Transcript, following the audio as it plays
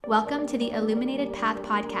Welcome to the Illuminated Path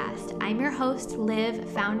podcast. I'm your host, Liv,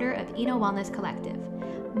 founder of Eno Wellness Collective.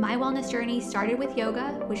 My wellness journey started with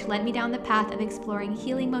yoga, which led me down the path of exploring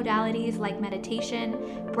healing modalities like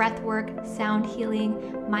meditation, breath work, sound healing,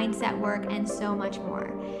 mindset work, and so much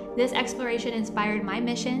more. This exploration inspired my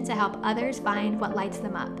mission to help others find what lights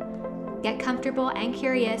them up. Get comfortable and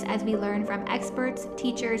curious as we learn from experts,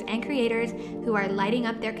 teachers, and creators who are lighting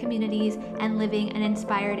up their communities and living an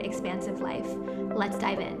inspired, expansive life. Let's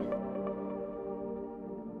dive in.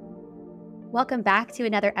 Welcome back to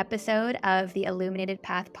another episode of the Illuminated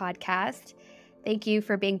Path podcast. Thank you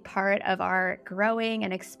for being part of our growing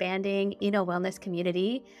and expanding Eno Wellness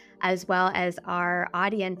community, as well as our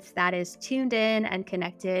audience that is tuned in and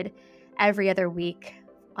connected every other week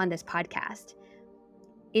on this podcast.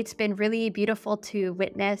 It's been really beautiful to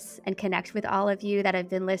witness and connect with all of you that have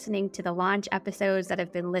been listening to the launch episodes, that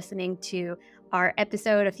have been listening to our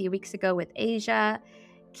episode a few weeks ago with Asia.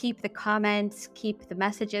 Keep the comments, keep the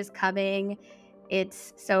messages coming.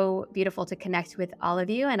 It's so beautiful to connect with all of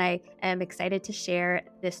you, and I am excited to share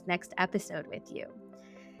this next episode with you.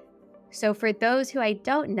 So for those who I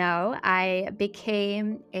don't know, I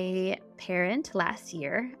became a parent last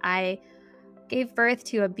year. I gave birth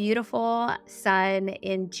to a beautiful son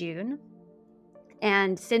in June.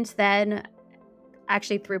 And since then,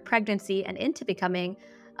 actually through pregnancy and into becoming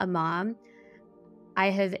a mom, I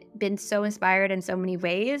have been so inspired in so many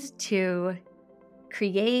ways to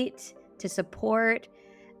create, to support.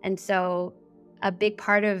 And so a big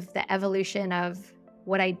part of the evolution of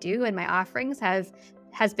what I do and my offerings has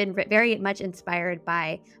been very much inspired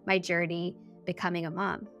by my journey becoming a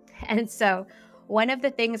mom. And so one of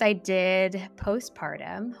the things I did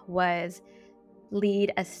postpartum was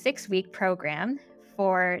lead a 6-week program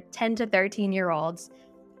for 10 to 13-year-olds,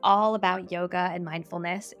 all about yoga and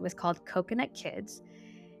mindfulness. It was called Coconut Kids.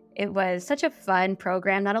 It was such a fun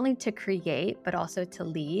program, not only to create, but also to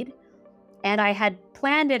lead. And I had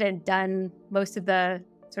planned it and done most of the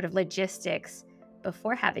sort of logistics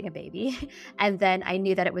before having a baby. And then I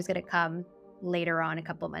knew that it was going to come later on, a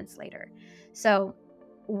couple months later. So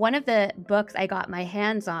one of the books I got my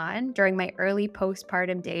hands on during my early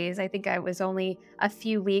postpartum days, I think I was only a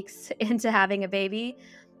few weeks into having a baby,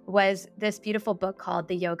 was this beautiful book called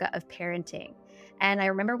The Yoga of Parenting. And I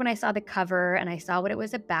remember when I saw the cover and I saw what it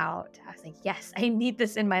was about, I was like, yes, I need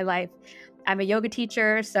this in my life. I'm a yoga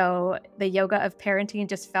teacher, so the yoga of parenting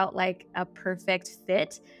just felt like a perfect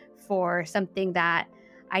fit for something that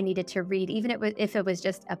I needed to read, even if it was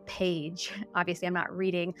just a page. Obviously, I'm not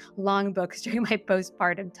reading long books during my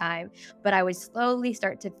postpartum time, but I would slowly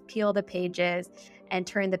start to peel the pages and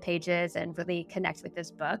turn the pages and really connect with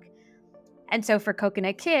this book. And so for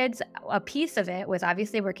Coconut Kids, a piece of it was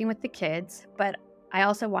obviously working with the kids, but I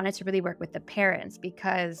also wanted to really work with the parents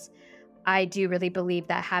because I do really believe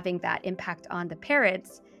that having that impact on the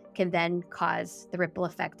parents can then cause the ripple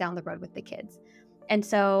effect down the road with the kids. And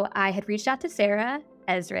so I had reached out to Sarah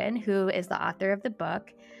Ezrin, who is the author of the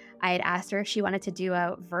book. I had asked her if she wanted to do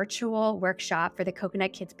a virtual workshop for the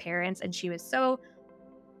Coconut Kids parents, and she was so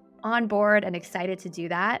on board and excited to do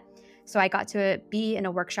that. So I got to be in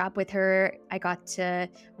a workshop with her. I got to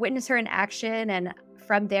witness her in action, and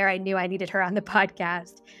from there, I knew I needed her on the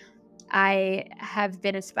podcast. I have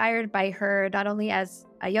been inspired by her, not only as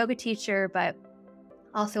a yoga teacher, but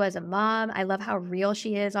also as a mom. I love how real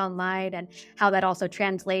she is online and how that also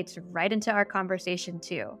translates right into our conversation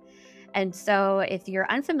too. And so if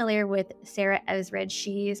you're unfamiliar with Sarah Ezrin,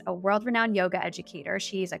 she's a world-renowned yoga educator.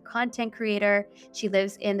 She's a content creator. She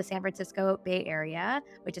lives in the San Francisco Bay Area,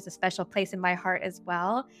 which is a special place in my heart as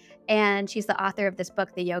well. And she's the author of this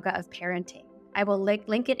book, The Yoga of Parenting. I will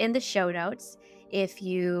link it in the show notes if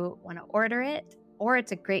you want to order it, or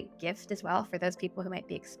it's a great gift as well for those people who might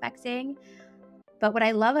be expecting. But what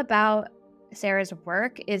I love about Sarah's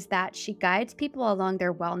work is that she guides people along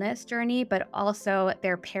their wellness journey, but also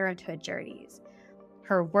their parenthood journeys.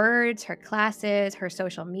 Her words, her classes, her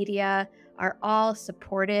social media are all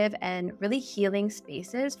supportive and really healing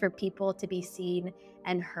spaces for people to be seen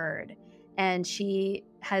and heard. And she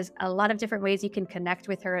has a lot of different ways you can connect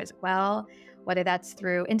with her as well, whether that's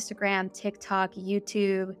through Instagram, TikTok,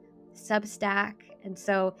 YouTube, Substack. And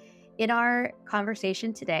so in our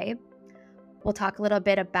conversation today, we'll talk a little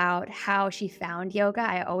bit about how she found yoga.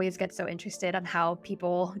 I always get so interested on how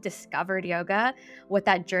people discovered yoga, what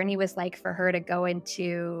that journey was like for her to go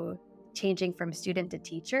into changing from student to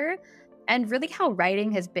teacher, and really how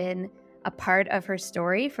writing has been a part of her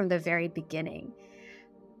story from the very beginning.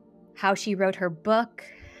 How she wrote her book,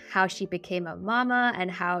 how she became a mama,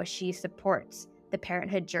 and how she supports the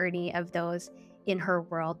parenthood journey of those in her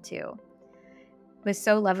world too. was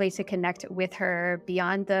so lovely to connect with her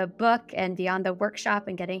beyond the book and beyond the workshop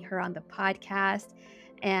and getting her on the podcast.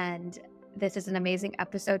 And this is an amazing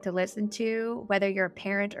episode to listen to, whether you're a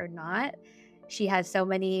parent or not. She has so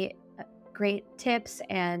many great tips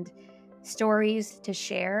and stories to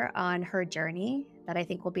share on her journey that I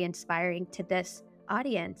think will be inspiring to this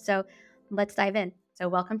audience. So let's dive in. So,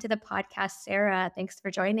 welcome to the podcast, Sarah. Thanks for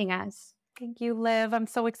joining us. Thank you, Liv. I'm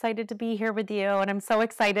so excited to be here with you. And I'm so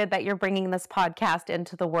excited that you're bringing this podcast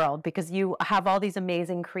into the world because you have all these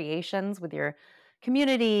amazing creations with your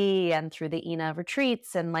community and through the ENA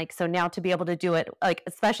retreats. And so now to be able to do it,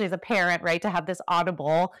 especially as a parent, right, to have this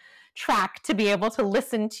audible track to be able to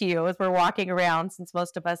listen to you as we're walking around, since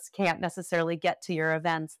most of us can't necessarily get to your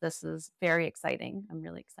events. This is very exciting. I'm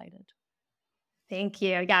really excited. Thank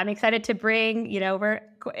you. Yeah, I'm excited to bring, we're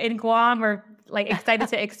in Guam, we're excited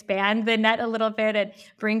to expand the net a little bit and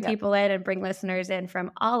bring Yep. people in and bring listeners in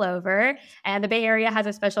from all over. And the Bay Area has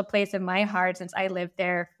a special place in my heart since I lived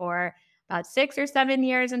there for about 6 or 7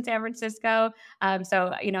 years in San Francisco.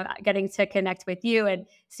 So, getting to connect with you and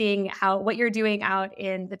seeing what you're doing out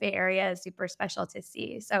in the Bay Area is super special to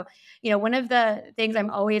see. So, one of the things I'm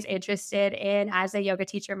always interested in as a yoga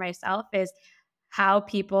teacher myself is how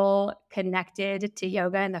people connected to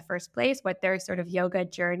yoga in the first place, what their sort of yoga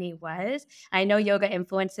journey was. I know yoga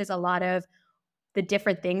influences a lot of the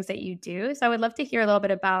different things that you do. So I would love to hear a little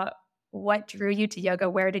bit about what drew you to yoga.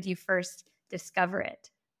 Where did you first discover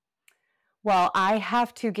it? Well, I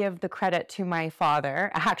have to give the credit to my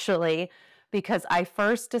father, actually, because I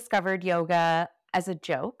first discovered yoga as a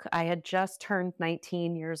joke. I had just turned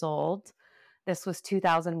 19 years old. This was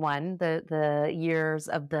 2001, the years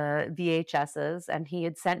of the VHSs, and he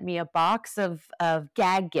had sent me a box of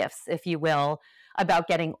gag gifts, if you will, about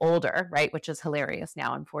getting older, right? Which is hilarious.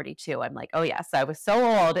 Now I'm 42. I'm like, oh yes, I was so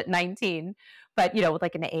old at 19, but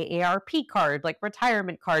with an AARP card, like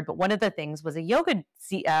retirement card. But one of the things was a yoga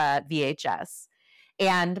VHS.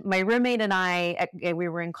 And my roommate and I, we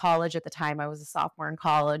were in college at the time. I was a sophomore in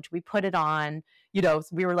college. We put it on,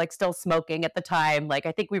 we were still smoking at the time. I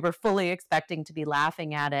think we were fully expecting to be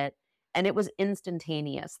laughing at it. And it was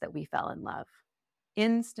instantaneous that we fell in love.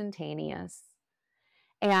 Instantaneous.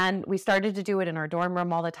 And we started to do it in our dorm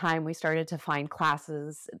room all the time. We started to find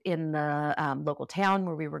classes in the local town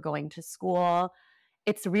where we were going to school.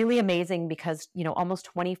 It's really amazing because, almost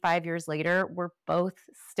 25 years later, we're both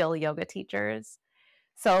still yoga teachers.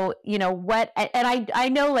 So, I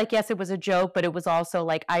know, yes, it was a joke, but it was also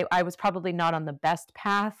I was probably not on the best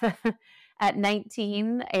path at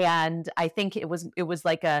 19. And I think it was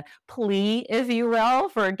like a plea, if you will,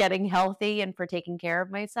 for getting healthy and for taking care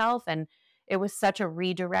of myself. And it was such a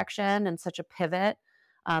redirection and such a pivot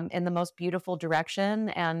in the most beautiful direction.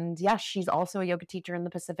 And yes, she's also a yoga teacher in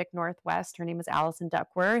the Pacific Northwest. Her name is Allison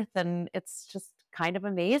Duckworth. And it's just kind of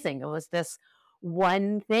amazing. It was this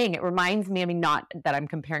one thing. It reminds me, not that I'm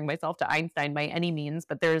comparing myself to Einstein by any means,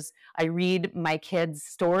 but I read my kids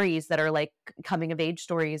stories that are coming of age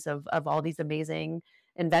stories of all these amazing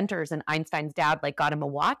inventors, and Einstein's dad got him a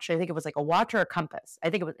watch. I think it was a watch or a compass. I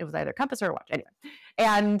think it was either a compass or a watch. Anyway.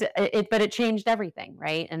 And but it changed everything,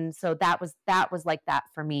 right? And so that was like that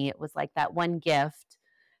for me. It was like that one gift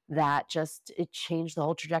that it changed the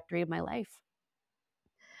whole trajectory of my life.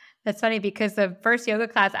 That's funny because the first yoga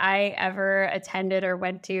class I ever attended or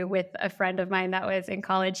went to with a friend of mine that was in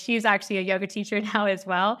college, she's actually a yoga teacher now as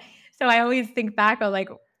well. So I always think back on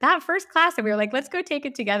that first class and we were like, let's go take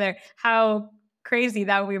it together. How crazy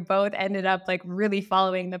that we both ended up really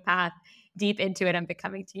following the path deep into it and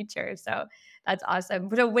becoming teachers. So that's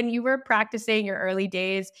awesome. So when you were practicing your early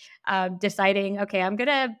days, deciding, okay, I'm going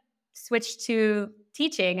to switch to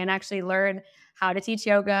teaching and actually learn how to teach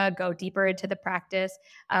yoga, go deeper into the practice.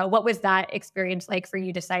 What was that experience like for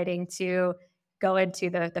you deciding to go into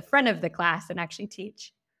the front of the class and actually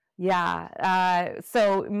teach? Yeah.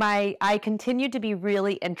 So I continued to be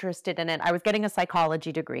really interested in it. I was getting a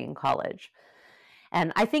psychology degree in college.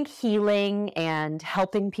 And I think healing and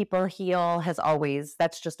helping people heal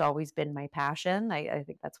that's just always been my passion. I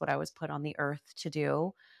think that's what I was put on the earth to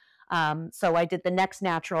do. So I did the next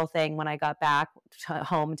natural thing when I got back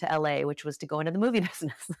home to LA, which was to go into the movie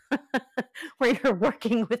business, where you're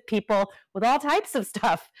working with people with all types of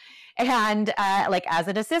stuff, and as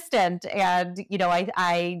an assistant. And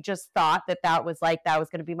I just thought that was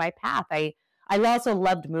going to be my path. I also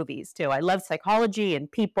loved movies too. I love psychology and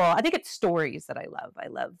people. I think it's stories that I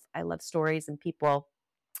love. I love stories and people.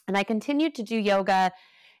 And I continued to do yoga.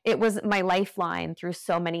 It was my lifeline through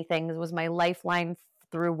so many things. It was my lifeline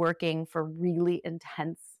through working for really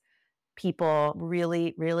intense people,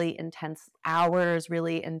 really, really intense hours,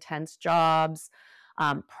 really intense jobs,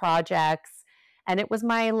 projects. And it was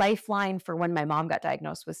my lifeline for when my mom got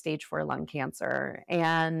diagnosed with stage 4 lung cancer.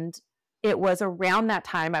 And it was around that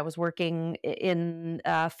time I was working in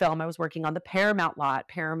film. I was working on the Paramount lot,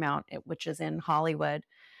 Paramount, which is in Hollywood.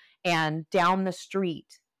 And down the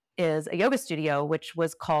street is a yoga studio, which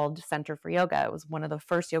was called Center for Yoga. It was one of the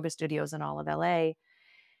first yoga studios in all of LA.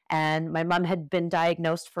 And my mom had been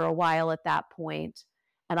diagnosed for a while at that point.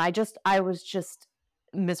 And I was just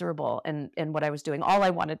miserable in what I was doing. All I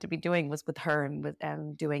wanted to be doing was with her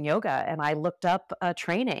and doing yoga. And I looked up a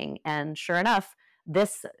training, and sure enough,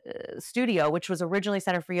 this studio, which was originally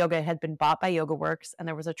Center for Yoga, had been bought by YogaWorks, and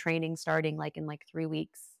there was a training starting in 3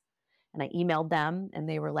 weeks. And I emailed them, and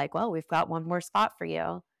they were like, "Well, we've got one more spot for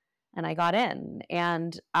you." And I got in,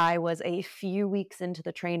 and I was a few weeks into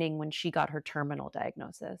the training when she got her terminal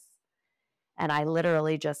diagnosis. And I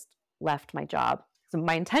literally just left my job. So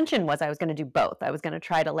my intention was I was going to do both. I was going to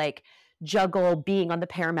try to juggle being on the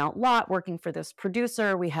Paramount lot, working for this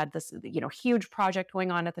producer. We had this, huge project going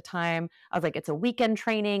on at the time. I was like, it's a weekend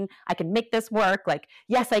training. I can make this work.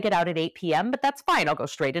 Yes, I get out at 8 p.m., but that's fine. I'll go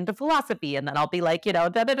straight into philosophy. And then I'll be da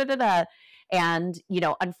da da da da. And,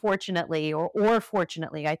 unfortunately, or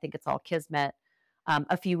fortunately, I think it's all kismet.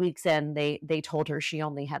 A few weeks in, they told her she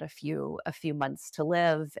only had a few months to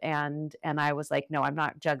live, and I was like, no, I'm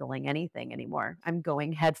not juggling anything anymore. I'm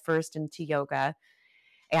going headfirst into yoga.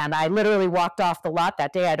 And I literally walked off the lot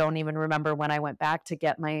that day. I don't even remember when I went back to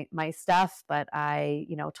get my stuff, but I,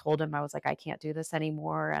 told him, I was like, I can't do this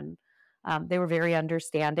anymore. And they were very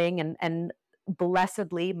understanding. And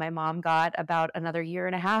blessedly, my mom got about another year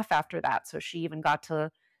and a half after that. So she even got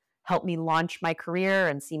to help me launch my career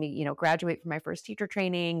and see me, graduate from my first teacher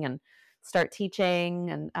training and start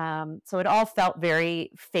teaching. And so it all felt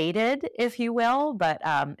very fated, if you will. But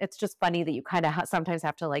it's just funny that you kind of sometimes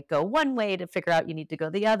have to go one way to figure out you need to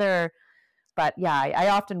go the other. But yeah, I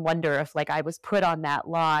often wonder if I was put on that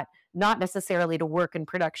lot, not necessarily to work in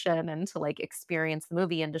production and to experience the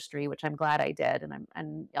movie industry, which I'm glad I did.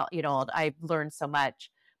 And I've learned so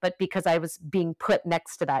much, but because I was being put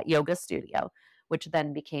next to that yoga studio, which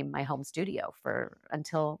then became my home studio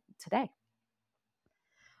until today.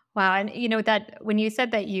 Wow. And that when you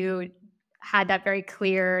said that you had that very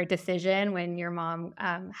clear decision when your mom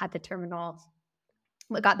had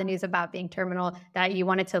got the news about being terminal, that you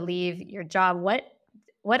wanted to leave your job, what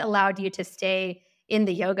allowed you to stay in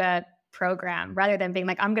the yoga program rather than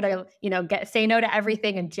being I'm going to, say no to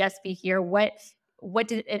everything and just be here? What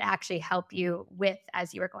did it actually help you with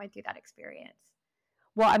as you were going through that experience?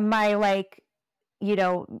 Well,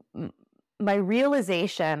 my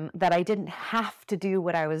realization that I didn't have to do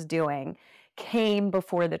what I was doing came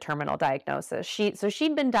before the terminal diagnosis.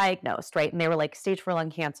 She'd been diagnosed, right? And they were stage 4 lung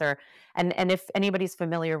cancer. And if anybody's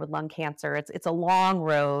familiar with lung cancer, it's a long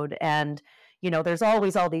road. And, there's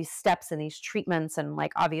always all these steps and these treatments. And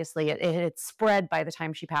obviously it had spread by the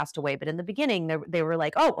time she passed away. But in the beginning, they were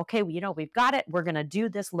like, oh, okay, well, we've got it. We're going to do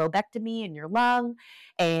this lobectomy in your lung.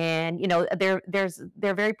 And, they're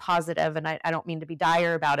very positive. And I don't mean to be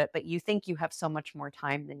dire about it, but you think you have so much more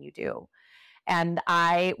time than you do. And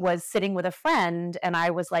I was sitting with a friend, and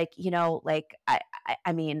I was like,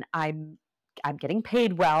 I mean, I'm getting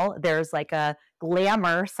paid well. There's a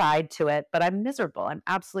glamour side to it, but I'm miserable. I'm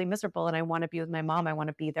absolutely miserable. And I want to be with my mom. I want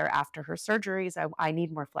to be there after her surgeries. I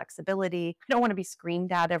need more flexibility. I don't want to be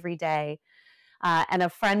screamed at every day. And a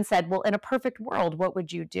friend said, well, in a perfect world, what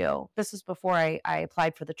would you do? This was before I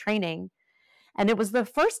applied for the training. And it was the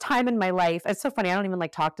first time in my life. It's so funny. I don't even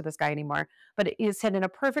talk to this guy anymore, but he said, in a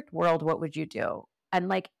perfect world, what would you do? And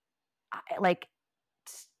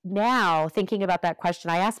now thinking about that question,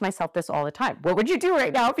 I ask myself this all the time. What would you do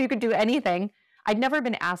right now if you could do anything? I'd never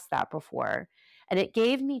been asked that before. And it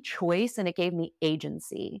gave me choice, and it gave me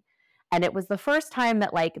agency. And it was the first time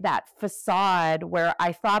that that facade where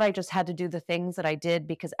I thought I just had to do the things that I did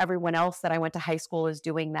because everyone else that I went to high school is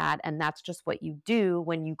doing that. And that's just what you do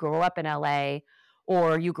when you grow up in LA,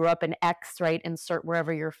 or you grew up in X, right? Insert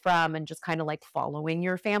wherever you're from, and just kind of following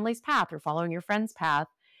your family's path or following your friend's path.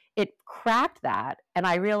 It cracked that. And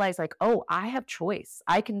I realized oh, I have choice.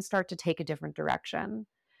 I can start to take a different direction.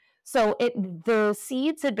 So the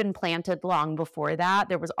seeds had been planted long before that.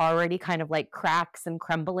 There was already kind of cracks and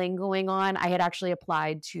crumbling going on. I had actually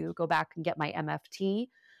applied to go back and get my MFT,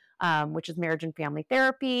 which is marriage and family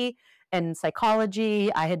therapy and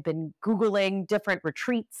psychology. I had been Googling different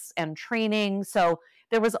retreats and training. So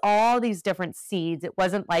there was all these different seeds. It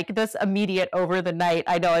wasn't this immediate over the night.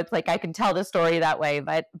 I know it's I can tell the story that way,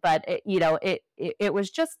 but it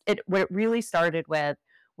was just what it really started with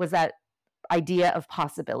was that idea of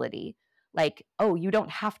possibility. Oh, you don't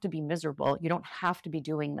have to be miserable. You don't have to be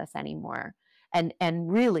doing this anymore. And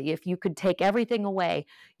really, if you could take everything away,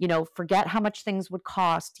 forget how much things would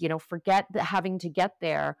cost, forget having to get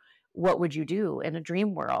there, what would you do in a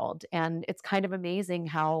dream world? And it's kind of amazing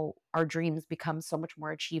how our dreams become so much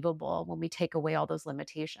more achievable when we take away all those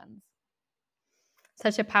limitations.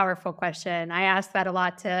 Such a powerful question. I ask that a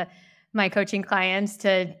lot to my coaching clients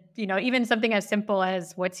to, even something as simple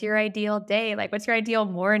as what's your ideal day? Like, what's your ideal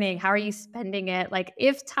morning? How are you spending it? Like,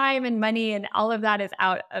 if time and money and all of that is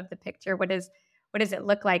out of the picture, what does it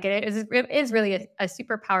look like? And it is really a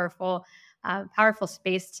super powerful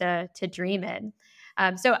space to dream in.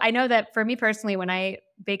 So I know that for me personally, when I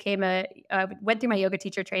went through my yoga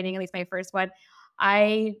teacher training, at least my first one,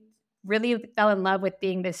 I really fell in love with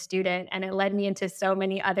being this student, and it led me into so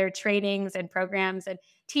many other trainings and programs and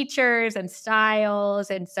teachers and styles.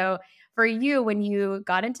 And so for you, when you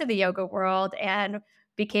got into the yoga world and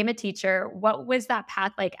became a teacher, what was that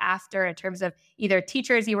path like after, in terms of either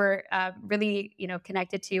teachers you were really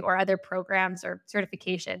connected to, or other programs or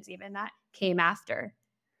certifications even that came after?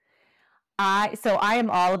 I am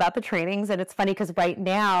all about the trainings, and it's funny because right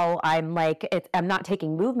now I'm not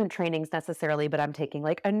taking movement trainings necessarily, but I'm taking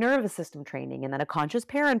like a nervous system training and then a conscious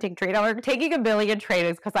parenting training. I'm taking a million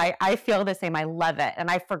trainings because I feel the same. I love it, and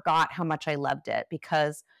I forgot how much I loved it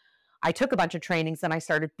because I took a bunch of trainings and I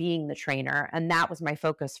started being the trainer, and that was my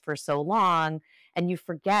focus for so long. And you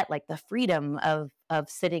forget like the freedom of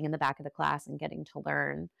sitting in the back of the class and getting to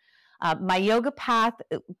learn. My yoga path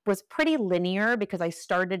was pretty linear because I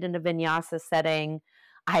started in a vinyasa setting.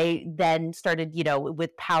 I then started,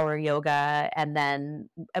 with power yoga. And then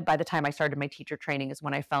by the time I started my teacher training is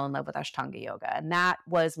when I fell in love with Ashtanga yoga. And that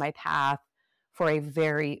was my path for a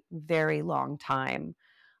very, very long time,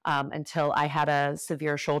 until I had a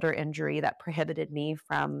severe shoulder injury that prohibited me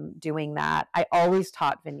from doing that. I always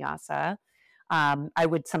taught vinyasa. I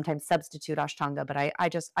would sometimes substitute Ashtanga, but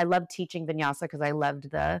I loved teaching vinyasa because I loved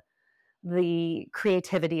the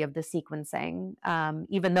creativity of the sequencing,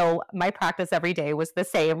 even though my practice every day was the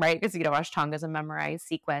same, right? Because, Ashtanga is a memorized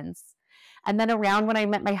sequence. And then around when I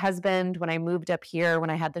met my husband, when I moved up here,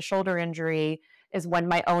 when I had the shoulder injury, is when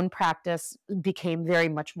my own practice became very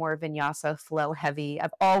much more vinyasa flow heavy.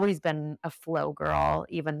 I've always been a flow girl,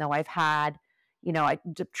 even though I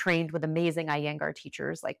trained with amazing Iyengar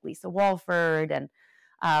teachers like Lisa Walford,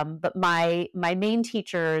 but my main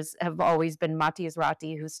teachers have always been Mati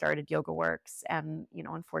Izrati, who started Yoga Works, and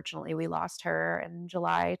unfortunately we lost her in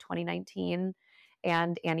July 2019,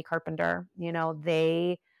 and Annie Carpenter.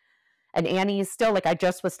 And Annie is still like, I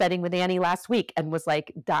just was studying with Annie last week and was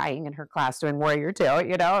like dying in her class doing Warrior Two,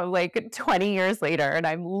 like 20 years later. And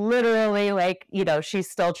I'm literally like,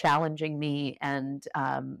 she's still challenging me and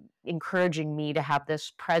encouraging me to have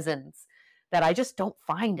this presence that I just don't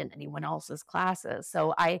find in anyone else's classes.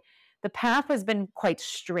 So the path has been quite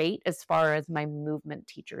straight as far as my movement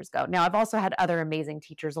teachers go. Now, I've also had other amazing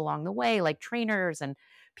teachers along the way, like trainers and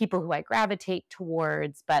people who I gravitate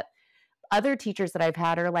towards. But other teachers that I've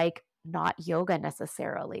had are like not yoga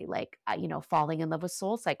necessarily, like, falling in love with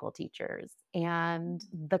soul cycle teachers and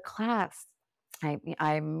the class.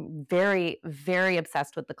 I'm very, very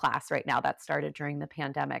obsessed with the class right now that started during the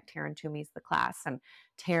pandemic. Taryn Toomey's the class, and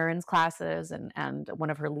Taryn's classes, and one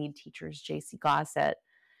of her lead teachers, JC Gossett.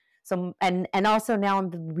 So, and also now I'm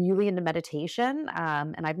really into meditation.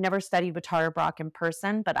 And I've never studied with Tara Brach in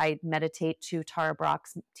person, but I meditate to Tara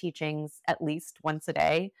Brach's teachings at least once a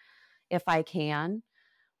day if I can.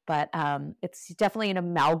 But it's definitely an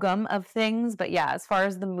amalgam of things. But yeah, as far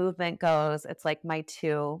as the movement goes, it's like my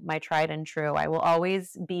tried and true. I will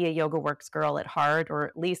always be a Yoga Works girl at heart, or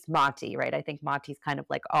at least Mati, right? I think Mati's kind of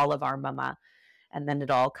like all of our mama. And then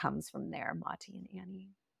it all comes from there, Mati and Annie.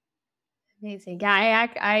 Amazing. Yeah,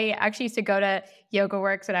 I actually used to go to Yoga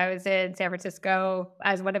Works when I was in San Francisco,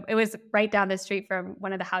 it was right down the street from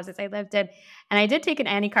one of the houses I lived in. And I did take an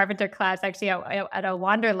Annie Carpenter class actually at a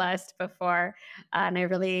Wanderlust before, and I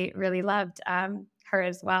really, really loved her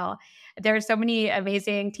as well. There are so many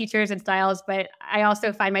amazing teachers and styles, but I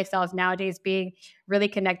also find myself nowadays being really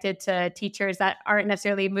connected to teachers that aren't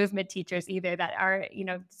necessarily movement teachers either, that are,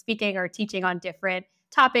 speaking or teaching on different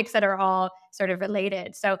topics that are all sort of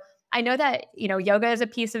related. So I know that, yoga is a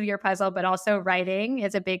piece of your puzzle, but also writing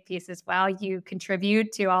is a big piece as well. You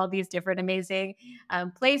contribute to all these different amazing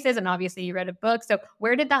places, and obviously you read a book. So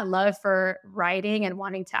where did that love for writing and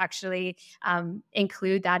wanting to actually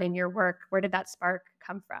include that in your work, where did that spark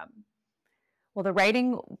come from? Well, the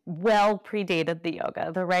writing well predated the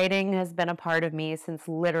yoga. The writing has been a part of me since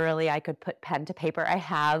literally I could put pen to paper. I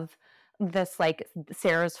have this like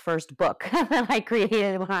Sarah's first book that I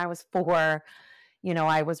created when I was 4.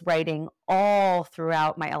 I was writing all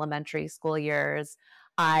throughout my elementary school years.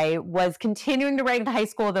 I was continuing to write in high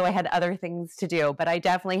school, though I had other things to do, but I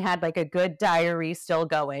definitely had like a good diary still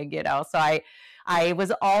going, you know. So I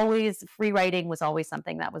was always free writing was always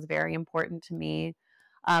something that was very important to me.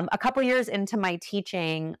 A couple years into my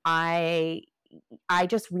teaching, I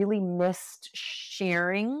just really missed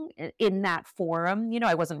sharing in that forum. You know,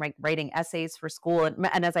 I wasn't writing essays for school,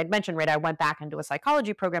 and as I'd mentioned, right, I went back into a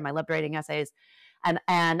psychology program. I loved writing essays, and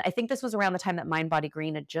I think this was around the time that Mind Body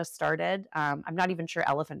Green had just started. I'm not even sure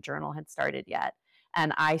Elephant Journal had started yet.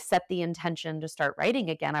 And I set the intention to start writing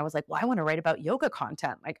again. I was like, well, I want to write about yoga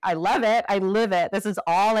content. Like, I love it. I live it. This is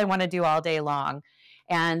all I want to do all day long.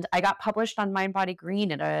 And I got published on Mind Body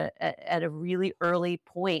Green at a really early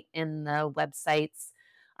point in the website's,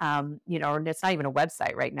 you know, and it's not even a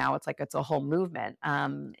website right now. It's like it's a whole movement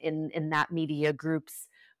in that media group's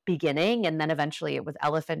beginning, and then eventually it was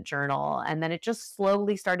Elephant Journal, and then it just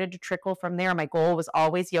slowly started to trickle from there. My goal was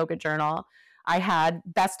always Yoga Journal. I had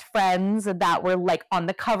best friends that were like on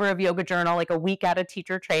the cover of Yoga Journal like a week out of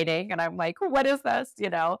teacher training, and I'm like, what is this, you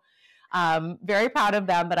know? Very proud of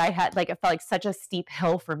them, but I had like, it felt like such a steep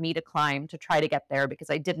hill for me to climb to try to get there, because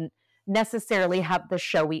I didn't necessarily have the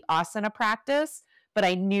showy asana practice, but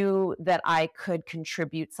I knew that I could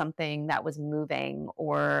contribute something that was moving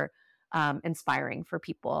or inspiring for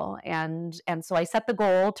people. And so I set the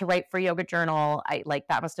goal to write for Yoga Journal. I like,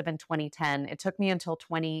 that must have been 2010. It took me until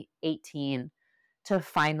 2018 to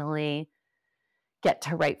finally get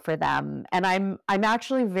to write for them. And I'm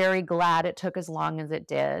actually very glad it took as long as it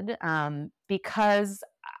did, because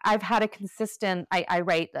I've had a consistent, I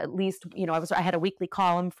write at least, you know, I had a weekly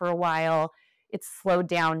column for a while. It's slowed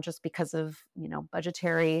down just because of, you know,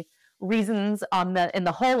 budgetary reasons in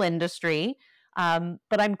the whole industry.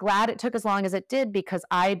 But I'm glad it took as long as it did, because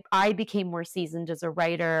I became more seasoned as a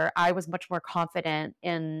writer. I was much more confident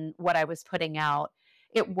in what I was putting out.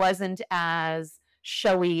 It wasn't as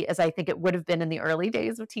showy as I think it would have been in the early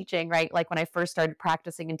days of teaching, right? Like when I first started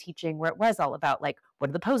practicing and teaching, where it was all about like,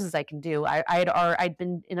 what are the poses I can do? I'd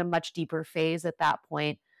been in a much deeper phase at that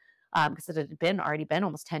point, because it had already been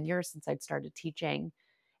almost 10 years since I'd started teaching.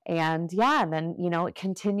 And yeah, and then, you know, it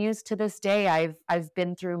continues to this day. I've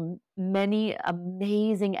been through many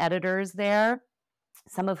amazing editors there,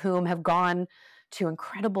 some of whom have gone to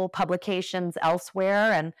incredible publications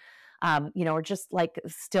elsewhere, and you know, are just like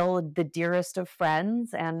still the dearest of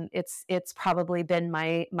friends. And it's probably been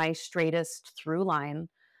my straightest through line.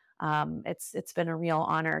 It's been a real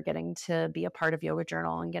honor getting to be a part of Yoga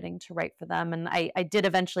Journal and getting to write for them. And I did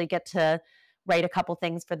eventually get to write a couple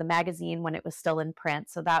things for the magazine when it was still in print.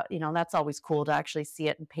 So that, you know, that's always cool to actually see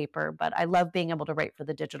it in paper. But I love being able to write for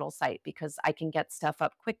the digital site, because I can get stuff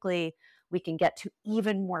up quickly. We can get to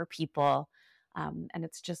even more people. And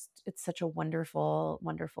it's such a wonderful,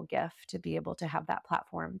 wonderful gift to be able to have that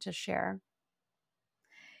platform to share.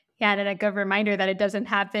 Yeah, and a good reminder that it doesn't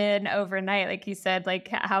happen overnight. Like you said, like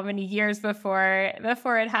how many years before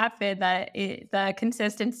it happened, the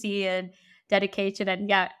consistency and dedication. And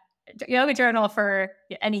yeah, Yoga Journal for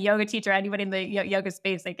any yoga teacher, anybody in the yoga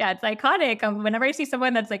space, like, yeah, it's iconic. Whenever I see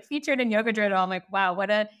someone that's like featured in Yoga Journal, I'm like, wow, what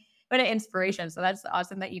an inspiration. So that's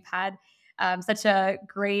awesome that you've had such a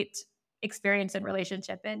great experience and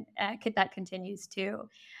relationship, and that continues too.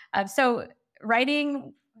 So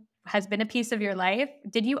writing has been a piece of your life.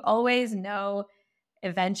 Did you always know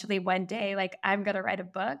eventually one day, like, I'm going to write a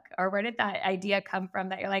book? Or where did that idea come from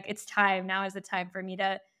that you're like, it's time, now is the time for me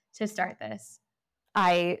to start this?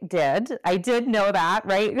 I did. I did know that,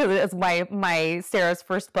 right? Because it was my Sarah's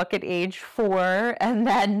first book at age 4, and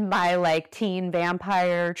then my like teen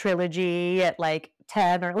vampire trilogy at like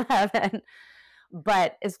 10 or 11.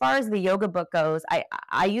 But as far as the yoga book goes,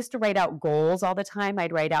 I used to write out goals all the time.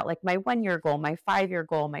 I'd write out like my 1-year goal, my 5-year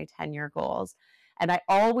goal, my 10-year goals. And I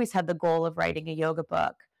always had the goal of writing a yoga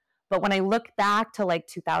book. But when I look back to like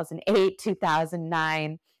 2008,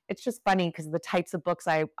 2009, it's just funny because the types of books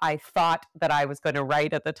I thought that I was going to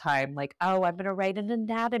write at the time, like, oh, I'm going to write an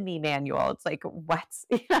anatomy manual. It's like, what?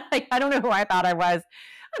 Like, I don't know who I thought I was.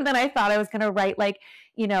 And then I thought I was going to write like,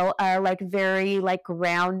 you know, a like very like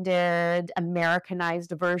grounded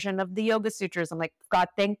Americanized version of the Yoga Sutras. I'm like, God,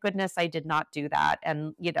 thank goodness I did not do that.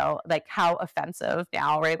 And, you know, like how offensive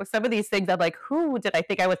now, right? Like some of these things I'm like, who did I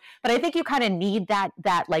think I was? But I think you kind of need that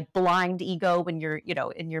like blind ego when you're, you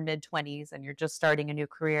know, in your mid-20s and you're just starting a new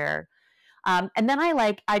career. And then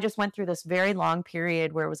I just went through this very long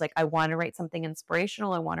period where it was like, I want to write something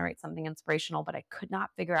inspirational. I want to write something inspirational, but I could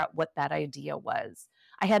not figure out what that idea was.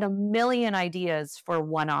 I had a million ideas for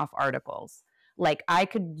one-off articles, Like I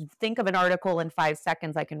could think of an article in 5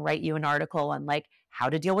 seconds. I can write you an article on like how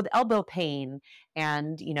to deal with elbow pain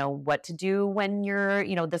and, what to do when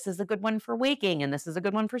this is a good one for waking and this is a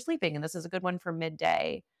good one for sleeping and this is a good one for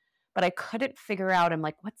midday. But I couldn't figure out, I'm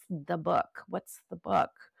like, what's the book? What's the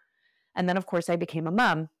book? And then, of course, I became a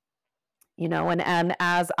mom, and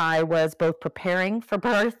as I was both preparing for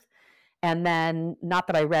birth and then not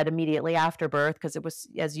that I read immediately after birth, because it was,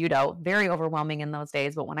 as you know, very overwhelming in those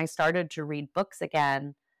days. But when I started to read books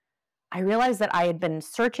again, I realized that I had been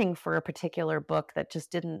searching for a particular book that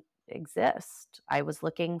just didn't exist. I was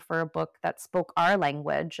looking for a book that spoke our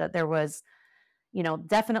language. There was,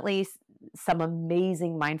 definitely some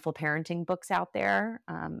amazing mindful parenting books out there,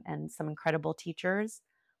 and some incredible teachers,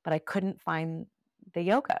 but I couldn't find the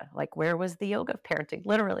yoga. Like, where was the yoga of parenting?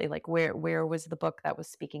 Literally, like where was the book that was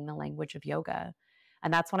speaking the language of yoga?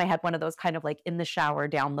 And that's when I had one of those kind of like in the shower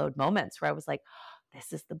download moments where I was like,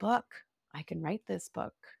 this is the book. I can write this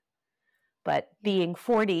book. But being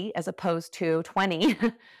 40 as opposed to 20,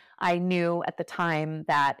 I knew at the time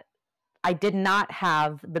that I did not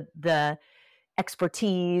have the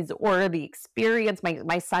expertise or the experience.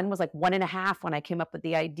 My son was like 1.5 when I came up with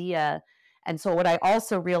the idea. And so what I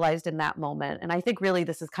also realized in that moment, and I think really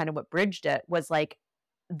this is kind of what bridged it, was like,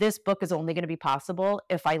 this book is only going to be possible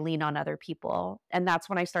if I lean on other people. And that's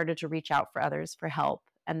when I started to reach out for others for help.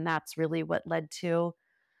 And that's really what led to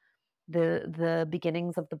the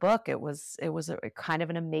beginnings of the book. It was a kind of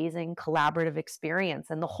an amazing collaborative experience,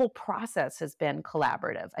 and the whole process has been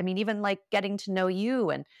collaborative. I mean, even like getting to know you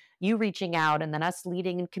and you reaching out and then us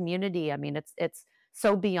leading in community. I mean, it's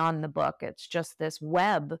so beyond the book. It's just this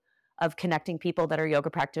web of connecting people that are yoga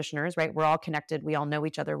practitioners, right? We're all connected. We all know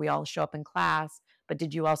each other. We all show up in class. But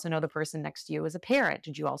did you also know the person next to you is a parent?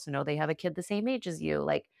 Did you also know they have a kid the same age as you?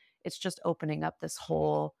 Like, it's just opening up this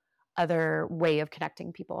whole other way of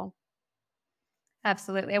connecting people.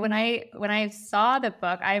 Absolutely. When I saw the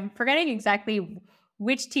book, I'm forgetting exactly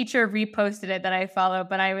which teacher reposted it that I follow,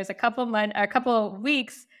 but I was a couple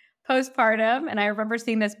weeks postpartum, and I remember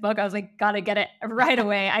seeing this book. I was like, gotta get it right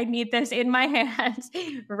away. I need this in my hands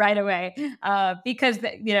right away, because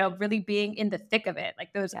really being in the thick of it,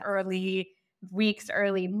 like those Yes. early weeks,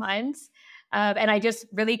 early months, and I just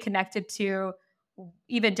really connected to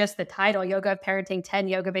even just the title, Yoga of Parenting, 10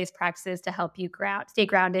 yoga-based practices to help you stay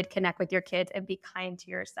grounded, connect with your kids, and be kind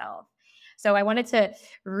to yourself. So I wanted to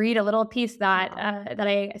read a little piece that that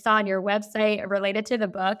I saw on your website related to the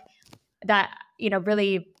book that,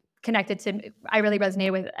 really connected to I really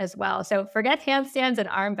resonated with as well. So forget handstands and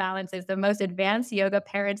arm balances. The most advanced yoga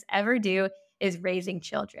parents ever do is raising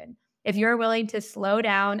children. If you're willing to slow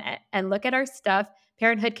down and look at our stuff,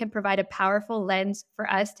 parenthood can provide a powerful lens for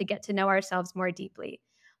us to get to know ourselves more deeply.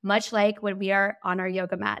 Much like when we are on our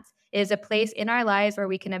yoga mats, it is a place in our lives where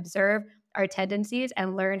we can observe our tendencies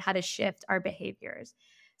and learn how to shift our behaviors.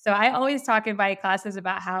 So I always talk in my classes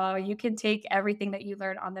about how you can take everything that you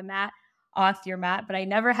learn on the mat off your mat, but I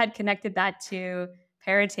never had connected that to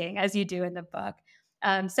parenting as you do in the book.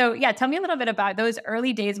 So yeah, tell me a little bit about those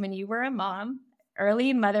early days when you were a mom,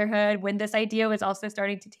 early motherhood, when this idea was also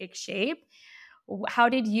starting to take shape. How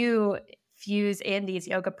did you fuse in these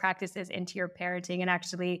yoga practices into your parenting and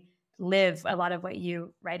actually live a lot of what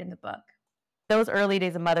you write in the book? Those early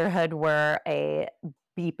days of motherhood were a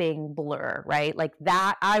beeping blur, right? Like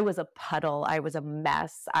that, I was a puddle. I was a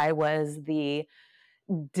mess. I was the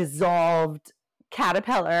dissolved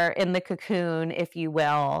caterpillar in the cocoon, if you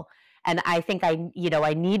will. And I think I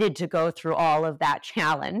needed to go through all of that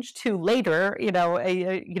challenge to later,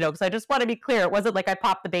 because I just want to be clear. It wasn't like I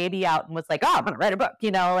popped the baby out and was like, oh, I'm going to write a book,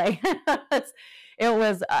 like it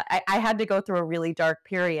was, I had to go through a really dark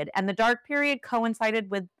period. And the dark period coincided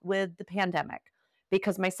with the pandemic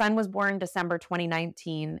because my son was born December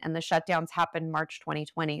 2019 and the shutdowns happened March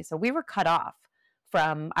 2020. So we were cut off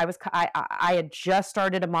from, I had just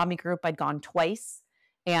started a mommy group. I'd gone twice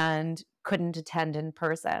and couldn't attend in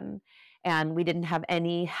person. And we didn't have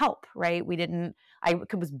any help, right? I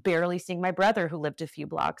was barely seeing my brother who lived a few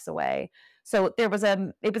blocks away. So it was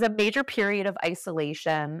a major period of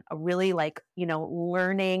isolation, a really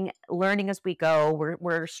learning as we go.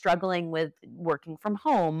 We're struggling with working from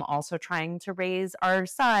home, also trying to raise our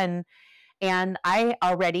son. And I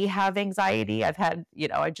already have anxiety.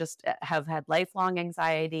 I just have had lifelong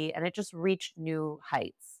anxiety, and it just reached new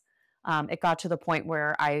heights. It got to the point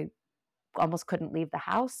where I almost couldn't leave the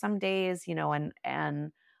house some days,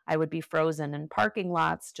 and I would be frozen in parking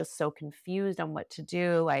lots, just so confused on what to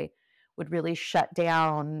do. I would really shut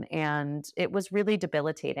down, and it was really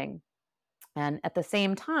debilitating. And at the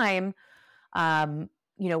same time,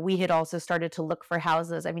 we had also started to look for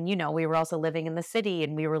houses. I mean, we were also living in the city,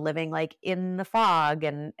 and we were living like in the fog,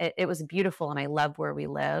 and it was beautiful, and I love where we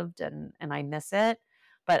lived, and I miss it.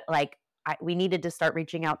 But like, we needed to start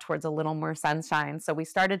reaching out towards a little more sunshine. So we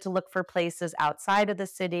started to look for places outside of the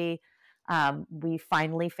city. We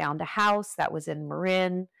finally found a house that was in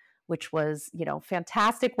Marin, which was,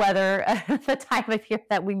 fantastic weather at the time of year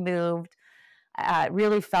that we moved. It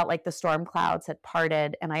really felt like the storm clouds had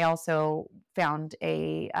parted. And I also found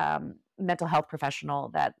a mental health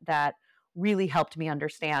professional that really helped me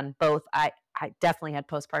understand both. I definitely had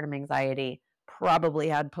postpartum anxiety, probably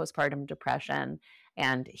had postpartum depression,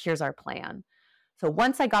 and here's our plan. So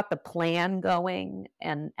once I got the plan going,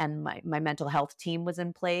 and my mental health team was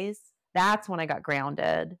in place, that's when I got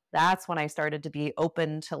grounded. That's when I started to be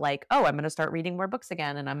open to like, oh, I'm going to start reading more books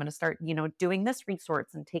again, and I'm going to start, doing this resource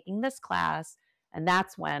and taking this class. And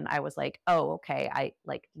that's when I was like, oh, okay,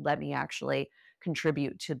 let me actually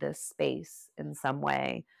contribute to this space in some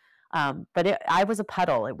way. But I was a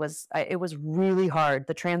puddle. It was really hard.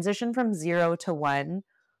 The transition from 0 to 1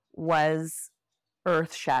 was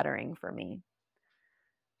earth shattering for me.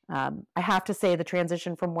 I have to say the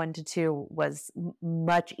transition from 1 to 2 was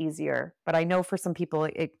much easier, but I know for some people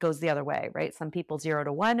it goes the other way, right? Some people 0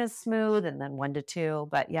 to 1 is smooth, and then 1 to 2.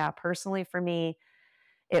 But yeah, personally for me,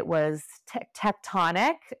 it was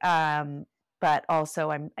tectonic, but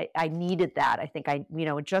also I needed that. I think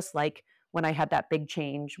just like when I had that big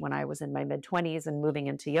change when I was in my mid-20s and moving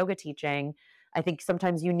into yoga teaching, I think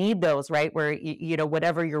sometimes you need those, right? Where,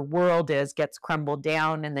 whatever your world is gets crumbled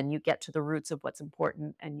down, and then you get to the roots of what's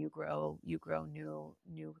important, and you grow new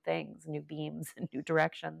things, new beams, and new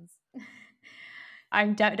directions.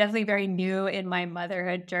 I'm definitely very new in my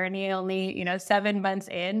motherhood journey, only, 7 months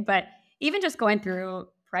in, but even just going through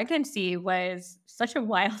pregnancy was such a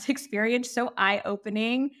wild experience, so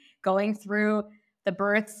eye-opening, going through the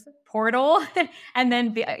birth portal and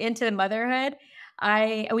then into motherhood.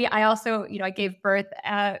 I also, I gave birth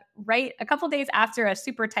right a couple days after a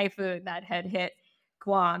super typhoon that had hit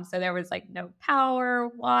Guam. So there was like no power,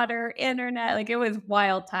 water, internet, like it was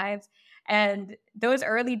wild times. And those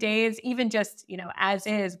early days, even just, as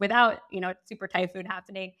is, without, super typhoon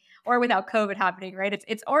happening or without COVID happening, right?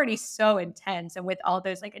 It's already so intense. And with all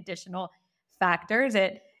those like additional factors,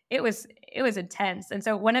 it was intense. And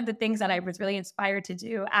so one of the things that I was really inspired to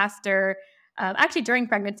do after actually during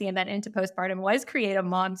pregnancy and then into postpartum was create a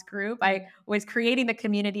moms group. I was creating the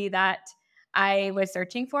community that I was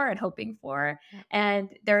searching for and hoping for. Yeah. And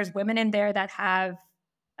there's women in there that have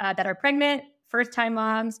that are pregnant, first time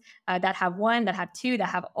moms, that have one, that have two, that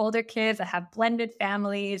have older kids, that have blended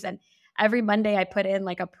families. And every Monday I put in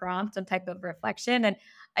like a prompt, some type of reflection. And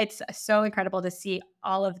it's so incredible to see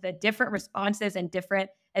all of the different responses and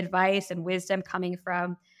different advice and wisdom coming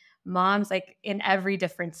from moms like in every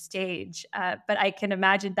different stage. But I can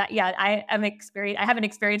imagine that, yeah, I haven't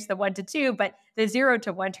experienced the 1 to 2, but the 0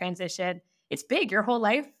 to 1 transition, it's big. Your whole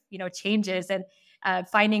life, changes, and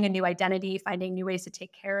finding a new identity, finding new ways to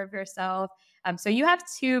take care of yourself. So you have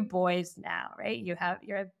two boys now, right?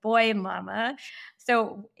 You're a boy mama.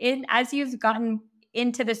 So as you've gotten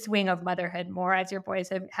into the swing of motherhood more, as your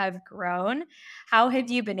boys have grown, how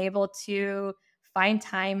have you been able to find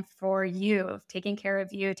time for you, taking care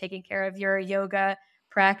of you, taking care of your yoga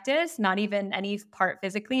practice, not even any part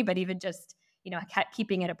physically, but even just,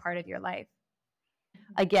 keeping it a part of your life?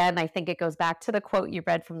 Again, I think it goes back to the quote you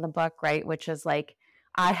read from the book, right? Which is like,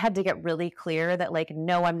 I had to get really clear that, like,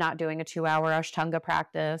 no, I'm not doing a 2-hour Ashtanga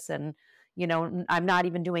practice. And, I'm not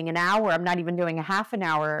even doing an hour. I'm not even doing a half an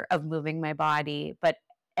hour of moving my body. But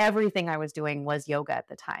everything I was doing was yoga at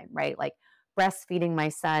the time, right? Like breastfeeding my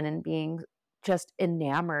son and being just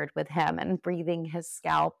enamored with him and breathing his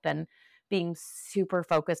scalp and being super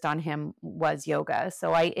focused on him was yoga.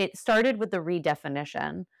 So it started with the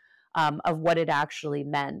redefinition of what it actually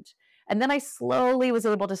meant. And then I slowly was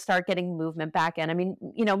able to start getting movement back in. I mean,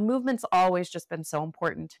 movement's always just been so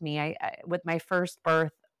important to me. With my first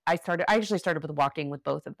birth, I actually started with walking with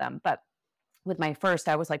both of them, but with my first,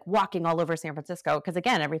 I was like walking all over San Francisco because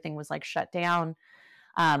again, everything was like shut down.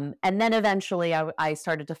 And then eventually I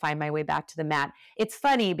started to find my way back to the mat. It's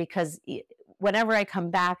funny because whenever I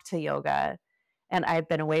come back to yoga and I've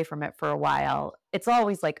been away from it for a while, it's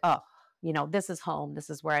always like, oh, this is home. This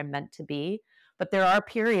is where I'm meant to be. But there are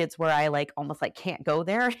periods where I like almost like can't go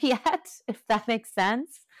there yet, if that makes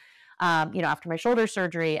sense. After my shoulder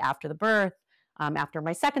surgery, after the birth, after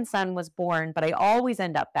my second son was born, but I always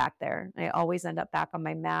end up back there. I always end up back on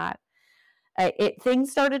my mat.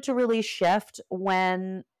 Things started to really shift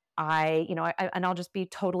when and I'll just be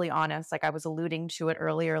totally honest, like I was alluding to it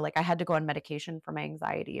earlier, like I had to go on medication for my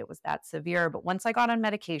anxiety. It was that severe. But once I got on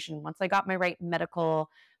medication, once I got my right mental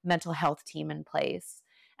health team in place,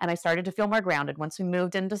 and I started to feel more grounded, once we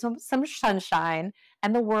moved into some sunshine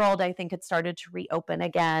and the world, I think, had started to reopen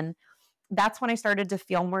again. That's when I started to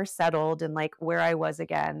feel more settled and like where I was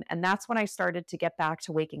again. And that's when I started to get back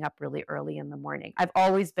to waking up really early in the morning. I've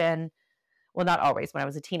always been, well, not always. When I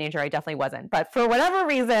was a teenager, I definitely wasn't. But for whatever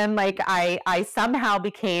reason, like I somehow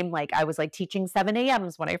became like, I was like teaching 7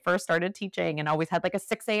 a.m.s when I first started teaching, and always had like a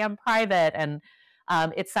 6 a.m. private. And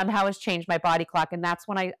it somehow has changed my body clock. And that's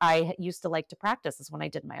when I used to like to practice, is when I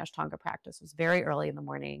did my Ashtanga practice. It was very early in the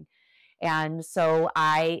morning. And so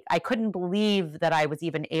I couldn't believe that I was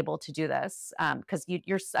even able to do this, because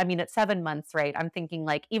I mean, at 7 months, right? I'm thinking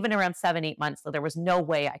like even around 7, 8 months, so there was no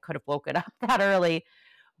way I could have woken up that early.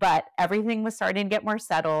 But everything was starting to get more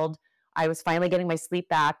settled. I was finally getting my sleep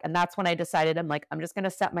back, and that's when I decided, I'm like, I'm just going to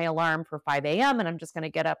set my alarm for 5 a.m. and I'm just going to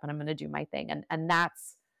get up and I'm going to do my thing. And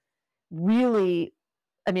that's really,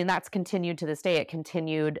 I mean, that's continued to this day. It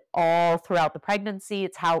continued all throughout the pregnancy.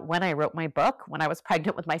 It's how, when I wrote my book, when I was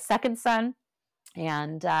pregnant with my second son,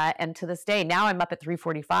 and to this day, now I'm up at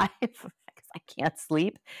 3:45 because I can't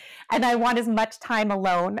sleep, and I want as much time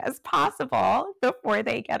alone as possible before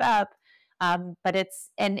they get up. But it's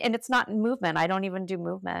not in movement. I don't even do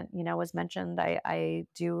movement. As mentioned, I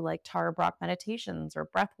do like Tara Brach meditations or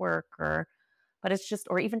breath work, but it's just,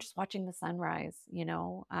 or even just watching the sunrise.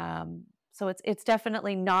 So it's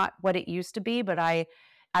definitely not what it used to be, but I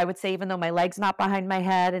would say, even though my leg's not behind my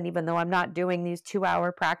head, and even though I'm not doing these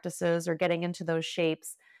 2-hour practices or getting into those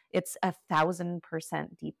shapes, it's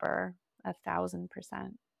 1,000% deeper, 1,000%.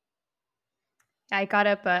 I got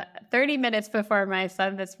up 30 minutes before my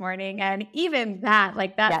son this morning. And even that,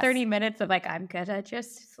 like that Yes. 30 minutes of like, I'm going to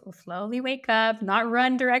just slowly wake up, not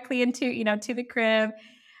run directly to the crib,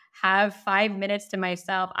 have 5 minutes to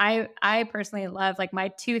myself. I personally love like my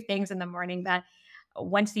two things in the morning that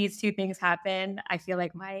once these two things happen, I feel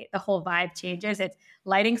like the whole vibe changes. It's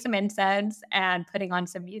lighting some incense and putting on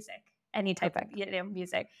some music, any type of Perfect.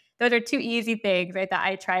 music. Those are two easy things, right? That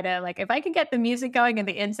I try to like, if I can get the music going and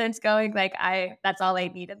the incense going, like that's all I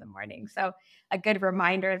need in the morning. So a good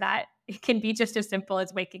reminder that it can be just as simple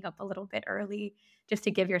as waking up a little bit early, just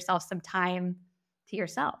to give yourself some time to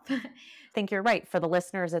yourself. I think you're right. For the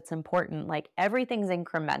listeners, it's important. Like everything's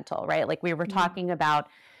incremental, right? Like we were Yeah. talking about,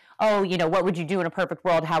 oh, what would you do in a perfect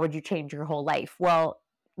world? How would you change your whole life? Well,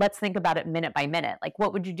 let's think about it minute by minute. Like,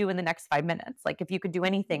 what would you do in the next 5 minutes? Like, if you could do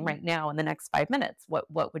anything Mhm. right now in the next 5 minutes,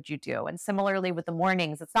 what would you do? And similarly with the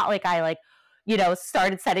mornings, it's not like I like,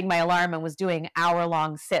 started setting my alarm and was doing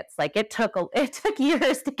hour-long sits. Like it took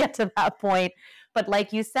years to get to that point. But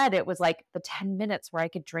like you said, it was like the 10 minutes where I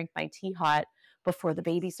could drink my tea hot before the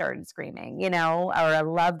baby started screaming, or I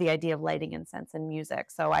love the idea of lighting incense and music.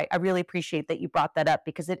 So I really appreciate that you brought that up,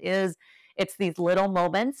 because it's these little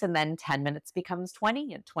moments, and then 10 minutes becomes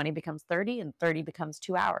 20, and 20 becomes 30, and 30 becomes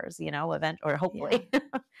 2 hours, event, or Yeah. hopefully.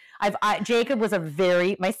 Jacob was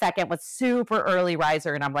my second was super early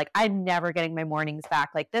riser. And I'm like, I'm never getting my mornings back.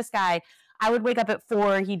 Like this guy, I would wake up at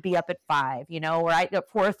 4, he'd be up at 5, or I at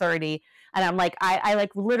 4:30. And I'm like, I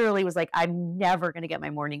like literally was like, I'm never going to get my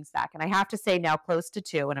mornings back. And I have to say now close to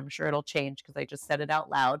 2, and I'm sure it'll change because I just said it out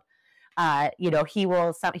loud.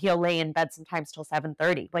 He'll lay in bed sometimes till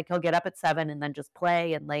 7:30. Like he'll get up at 7 and then just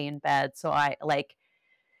play and lay in bed. So I like,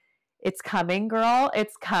 it's coming, girl.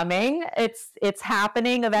 It's coming. It's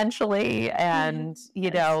happening eventually. And,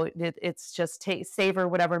 Yes. it's just savor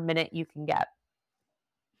whatever minute you can get.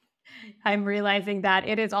 I'm realizing that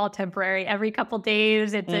it is all temporary. Every couple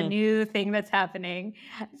days, it's a Mm. new thing that's happening.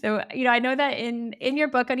 So, I know that in your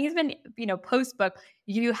book and even, post book,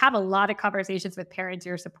 you have a lot of conversations with parents.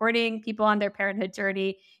 You're supporting people on their parenthood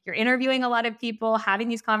journey. You're interviewing a lot of people, having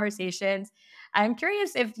these conversations. I'm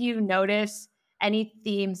curious if you notice any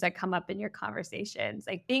themes that come up in your conversations,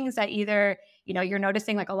 like things that either, you're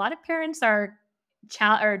noticing like a lot of parents are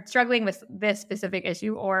or struggling with this specific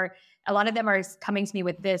issue, or a lot of them are coming to me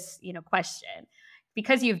with this, question.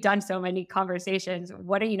 Because you've done so many conversations,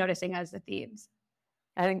 what are you noticing as the themes?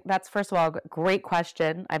 I think that's, first of all, great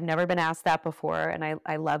question. I've never been asked that before, and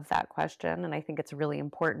I love that question, and I think it's really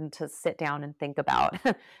important to sit down and think about.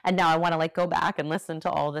 And now I want to like go back and listen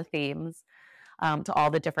to all the themes, to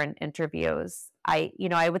all the different interviews.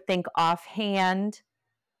 I would think offhand,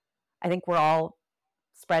 I think we're all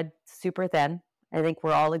spread super thin. I think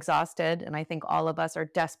we're all exhausted, and I think all of us are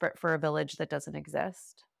desperate for a village that doesn't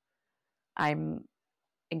exist. I'm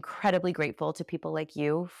incredibly grateful to people like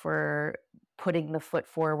you for putting the foot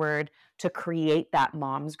forward to create that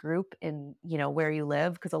moms group in, where you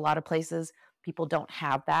live, because a lot of places people don't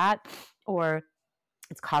have that, or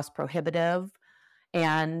it's cost prohibitive.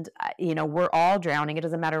 And we're all drowning. It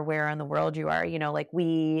doesn't matter where in the world you are. Like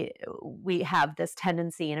we have this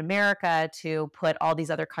tendency in America to put all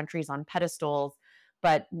these other countries on pedestals,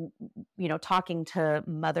 but talking to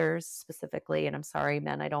mothers specifically, and I'm sorry,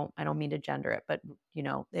 men, I don't mean to gender it, but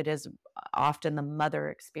it is often the mother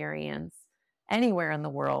experience anywhere in the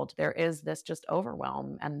world. There is this just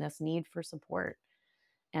overwhelm and this need for support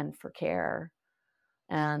and for care.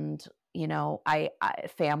 And I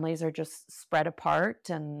families are just spread apart,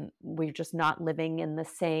 and we're just not living in the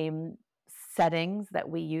same settings that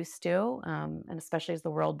we used to. And especially as the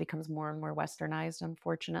world becomes more and more westernized,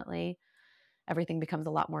 unfortunately, everything becomes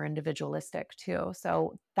a lot more individualistic too.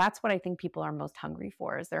 So that's what I think people are most hungry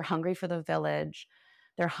for. Is they're hungry for the village,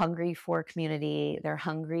 they're hungry for community, they're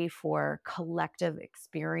hungry for collective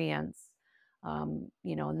experience. And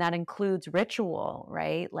that includes ritual,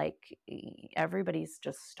 right? Like everybody's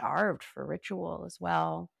just starved for ritual as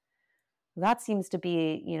well. That seems to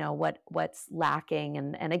be, what's lacking.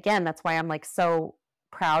 And again, that's why I'm like so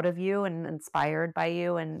proud of you and inspired by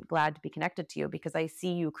you and glad to be connected to you, because I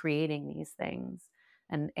see you creating these things.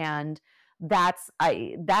 And that's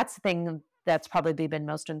the thing that's probably been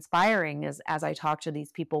most inspiring, is as I talk to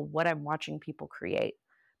these people, what I'm watching people create,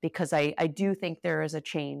 because I do think there is a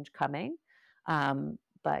change coming.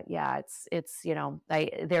 But yeah, it's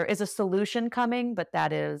there is a solution coming, but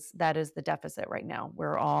that is the deficit right now.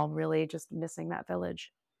 We're all really just missing that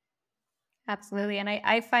village. Absolutely. And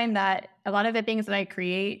I find that a lot of the things that I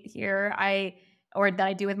create here, or that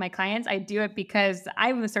I do with my clients, I do it because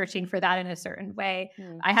I'm searching for that in a certain way.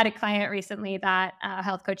 I had a client recently, that a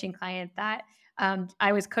health coaching client, that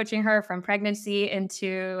I was coaching her from pregnancy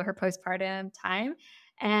into her postpartum time.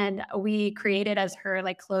 And we created as her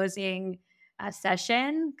like closing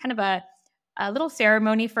session, kind of a little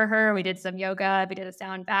ceremony for her. We did some yoga, we did a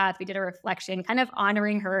sound bath, we did a reflection, kind of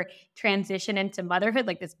honoring her transition into motherhood,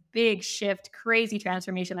 like this big shift, crazy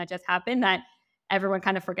transformation that just happened that everyone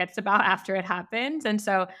kind of forgets about after it happens. And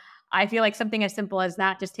so I feel like something as simple as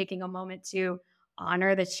that, just taking a moment to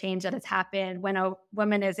honor the change that has happened when a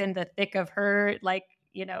woman is in the thick of her, like,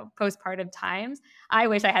 postpartum times. I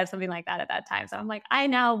wish I had something like that at that time. So I'm like, I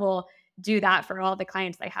now will do that for all the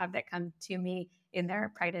clients I have that come to me in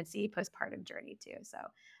their pregnancy, postpartum journey too. So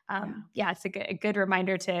it's a good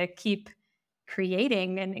reminder to keep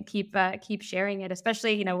creating and keep sharing it,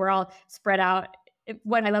 especially, we're all spread out.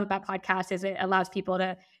 What I love about podcasts is it allows people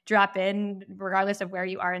to drop in regardless of where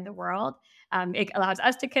you are in the world. It allows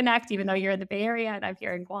us to connect, even though you're in the Bay Area and I'm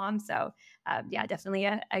here in Guam. So definitely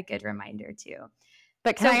a good reminder too.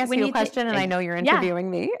 But can I ask you a question? And I know you're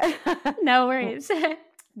interviewing me. No worries.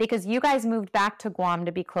 Because you guys moved back to Guam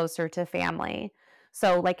to be closer to family.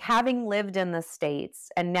 So like having lived in the States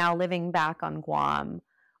and now living back on Guam,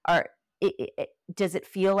 does it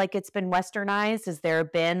feel like it's been westernized? Is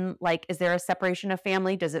there a separation of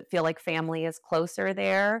family? Does it feel like family is closer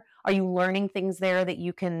there? Are you learning things there that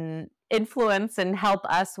you can influence and help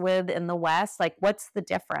us with in the West? Like, what's the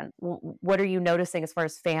difference? What are you noticing as far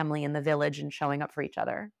as family in the village and showing up for each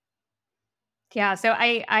other? Yeah, so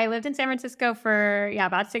I lived in San Francisco for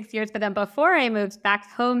about 6 years, but then before I moved back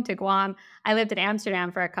home to Guam, I lived in Amsterdam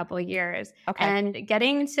for a couple of years. Okay. And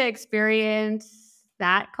getting to experience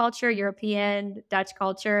that culture, European, Dutch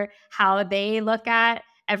culture, how they look at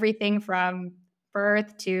everything from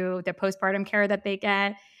birth to the postpartum care that they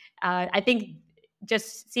get. I think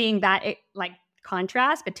just seeing that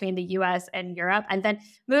contrast between the US and Europe, and then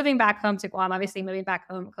moving back home to Guam, obviously moving back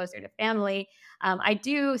home closer to family, I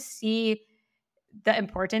do see the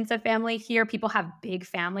importance of family here. People have big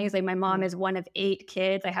families. Like my mom is one of 8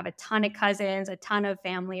 kids. I have a ton of cousins, a ton of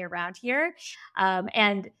family around here.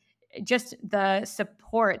 And just the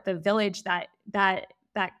support, the village that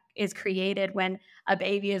is created when a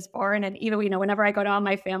baby is born. And even, whenever I go to all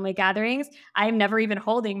my family gatherings, I'm never even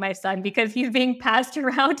holding my son because he's being passed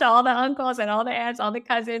around to all the uncles and all the aunts, all the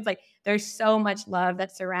cousins. Like there's so much love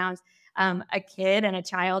that surrounds a kid and a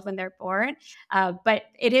child when they're born. But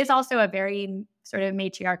it is also a very sort of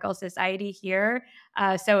matriarchal society here.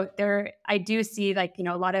 So I do see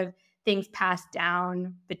a lot of things passed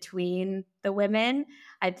down between the women.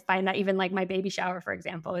 I find that even like my baby shower, for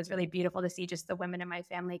example, is really beautiful to see just the women in my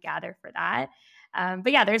family gather for that.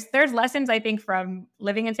 But yeah, there's lessons I think from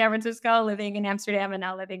living in San Francisco, living in Amsterdam, and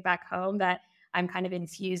now living back home that I'm kind of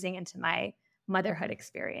infusing into my motherhood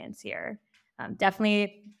experience here.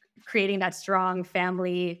 Definitely creating that strong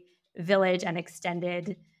family village and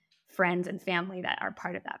extended friends and family that are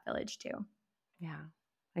part of that village too. Yeah.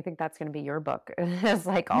 I think that's going to be your book. It's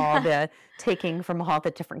like all the taking from all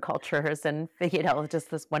the different cultures and, just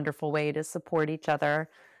this wonderful way to support each other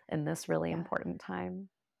in this really Yeah. important time.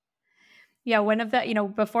 Yeah, one of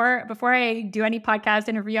the, before I do any podcast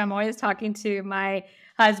interview, I'm always talking to my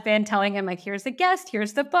husband, telling him like, here's the guest,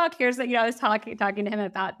 here's the book, here's the, I was talking to him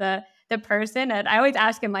about the person. And I always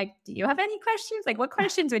ask him, like, do you have any questions? Like, what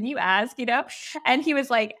questions would you ask, And he was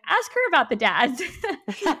like, ask her about the dads.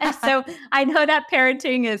 And so I know that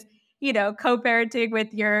parenting is, co-parenting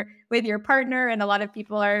with your partner. And a lot of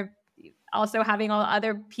people are also having all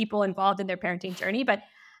other people involved in their parenting journey. But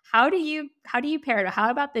how do you parent? How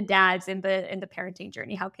about the dads in the parenting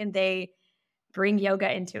journey? How can they bring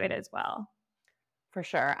yoga into it as well? For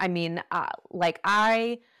sure. I mean,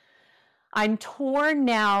 I'm torn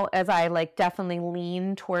now as I definitely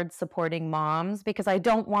lean towards supporting moms because I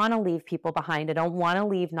don't want to leave people behind. I don't want to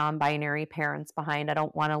leave non-binary parents behind. I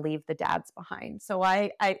don't want to leave the dads behind. So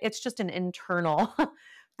it's just an internal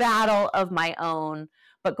battle of my own.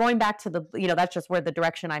 But going back to that's just where the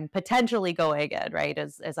direction I'm potentially going in, right?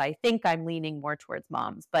 As I think I'm leaning more towards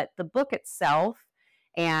moms. But the book itself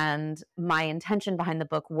and my intention behind the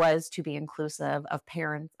book was to be inclusive of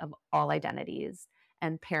parents of all identities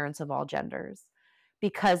and parents of all genders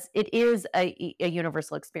because it is a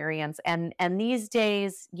universal experience and these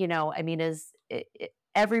days I mean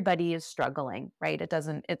everybody is struggling, right?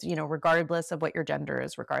 It's regardless of what your gender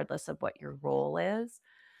is, regardless of what your role is.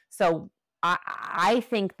 So I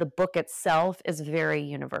think the book itself is very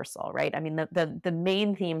universal, right? I mean the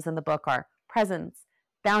main themes in the book are presence,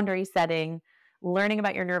 boundary setting, learning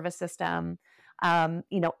about your nervous system,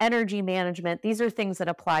 energy management. These are things that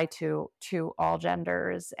apply to all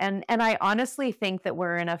genders. And I honestly think that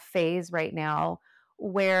we're in a phase right now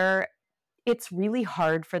where it's really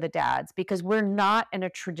hard for the dads because we're not in a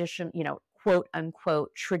tradition, quote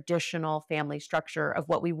unquote, traditional family structure of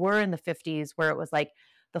what we were in the 50s, where it was like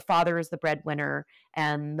the father is the breadwinner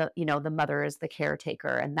and the mother is the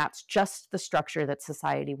caretaker. And that's just the structure that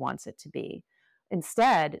society wants it to be.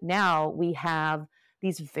 Instead, now we have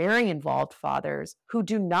these very involved fathers who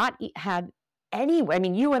do not have any. I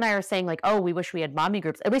mean, you and I are saying like, oh, we wish we had mommy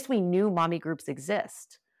groups. At least we knew mommy groups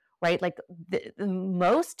exist, right? Like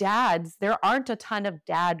most dads, there aren't a ton of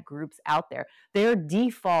dad groups out there. Their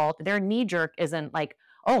default, their knee jerk isn't like,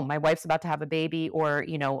 oh, my wife's about to have a baby, or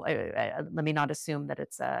let me not assume that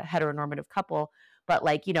it's a heteronormative couple, but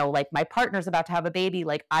like my partner's about to have a baby,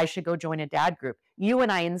 like I should go join a dad group. You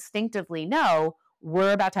and I instinctively know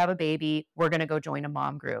we're about to have a baby, we're going to go join a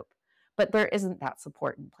mom group. But there isn't that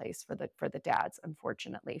support in place for the dads,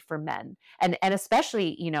 unfortunately, for men. And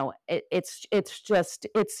especially,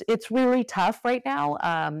 it's really tough right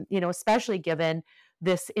now, especially given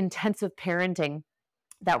this intensive parenting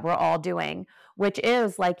that we're all doing, which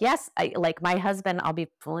is like, yes, like my husband, I'll be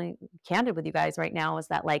fully candid with you guys right now, is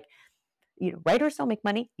that like, writers don't make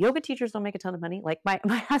money. Yoga teachers don't make a ton of money. Like my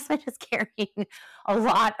husband is carrying a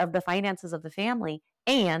lot of the finances of the family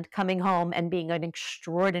and coming home and being an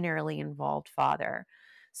extraordinarily involved father.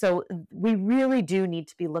 So we really do need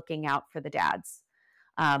to be looking out for the dads.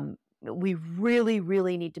 We really,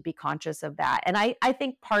 really need to be conscious of that. And I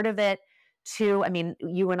think part of it too, I mean,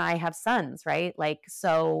 you and I have sons, right? Like,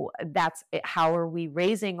 so that's it. How are we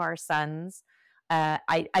raising our sons?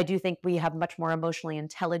 I do think we have much more emotionally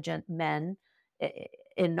intelligent men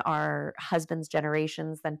in our husbands'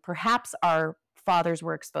 generations than perhaps our fathers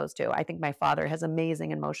were exposed to. I think my father has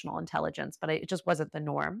amazing emotional intelligence, but it just wasn't the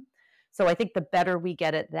norm. So I think the better we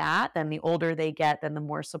get at that, then the older they get, then the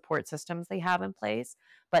more support systems they have in place.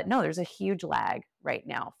 But no, there's a huge lag right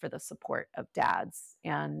now for the support of dads,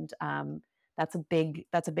 and that's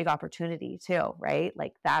a big opportunity too, right?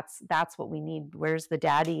 Like that's what we need. Where's the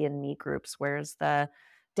daddy in me groups? Where's the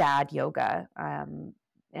dad yoga?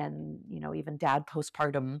 And even dad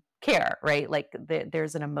postpartum care, right? Like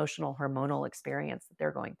there's an emotional hormonal experience that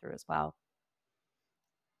they're going through as well.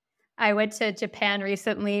 I went to Japan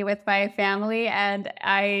recently with my family, and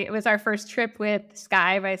it was our first trip with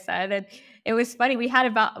Sky, my son, and it was funny. We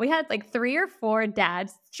had like 3 or 4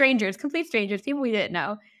 dads, strangers, complete strangers, people we didn't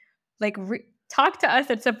know, like talk to us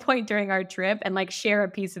at some point during our trip and like share a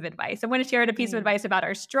piece of advice. And when I shared a piece of advice about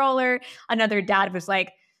our stroller, another dad was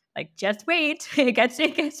like just wait, it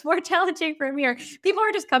gets more challenging from here. People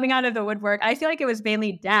are just coming out of the woodwork. I feel like it was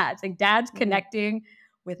mainly dads, like dads connecting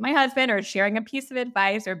with my husband or sharing a piece of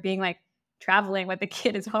advice or being like traveling with the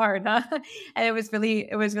kid is hard. Huh? And it was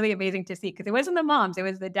really amazing to see because it wasn't the moms, it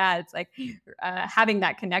was the dads like having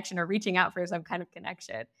that connection or reaching out for some kind of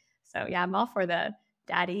connection. So yeah, I'm all for the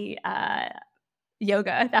daddy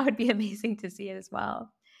yoga. That would be amazing to see as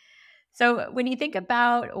well. So when you think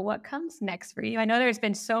about what comes next for you, I know there's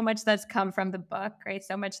been so much that's come from the book, right?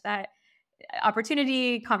 So much that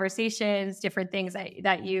opportunity, conversations, different things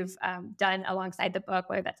that you've done alongside the book,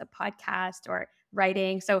 whether that's a podcast or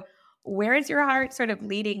writing. So where is your heart sort of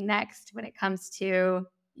leading next when it comes to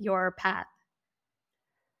your path?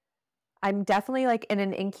 I'm definitely like in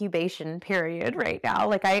an incubation period right now.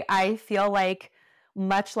 Like I feel like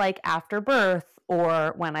much like after birth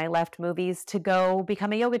or when I left movies to go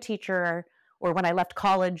become a yoga teacher or when I left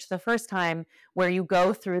college the first time where you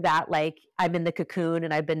go through that like I'm in the cocoon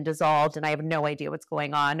and I've been dissolved and I have no idea what's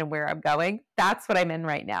going on and where I'm going. That's what I'm in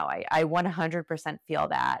right now. I 100% feel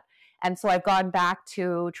that. And so I've gone back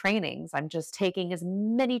to trainings. I'm just taking as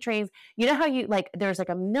many trainings. You know how you like there's like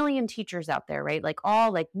a million teachers out there, right? Like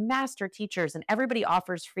all like master teachers and everybody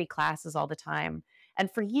offers free classes all the time. And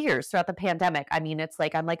for years throughout the pandemic, I mean, it's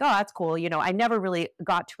like I'm like, "Oh, that's cool." You know, I never really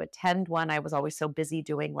got to attend one. I was always so busy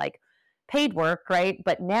doing like paid work, right?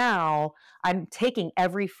 But now I'm taking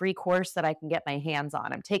every free course that I can get my hands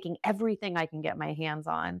on. I'm taking everything I can get my hands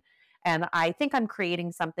on. And I think I'm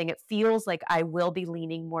creating something. It feels like I will be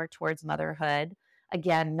leaning more towards motherhood.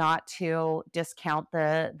 Again, not to discount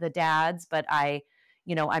the dads, but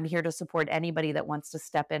I'm here to support anybody that wants to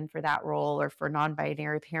step in for that role or for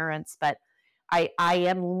non-binary parents. But I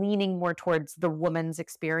am leaning more towards the woman's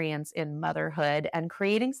experience in motherhood and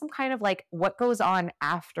creating some kind of like what goes on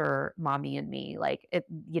after mommy and me. Like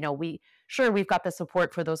we've got the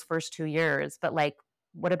support for those first 2 years, but like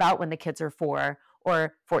what about when the kids are 4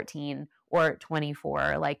 or 14 or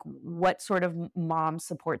 24? Like what sort of mom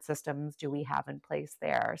support systems do we have in place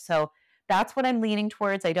there? So that's what I'm leaning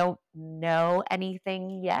towards. I don't know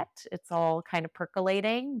anything yet. It's all kind of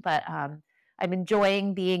percolating, but I'm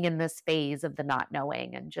enjoying being in this phase of the not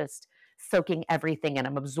knowing and just soaking everything in.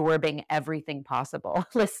 I'm absorbing everything possible,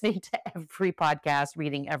 listening to every podcast,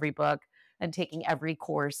 reading every book, and taking every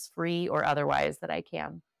course, free or otherwise, that I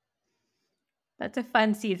can. That's a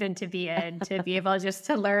fun season to be in, to be able just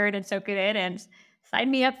to learn and soak it in, and sign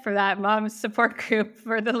me up for that mom support group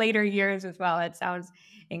for the later years as well. It sounds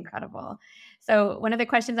incredible. So one of the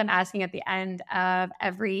questions I'm asking at the end of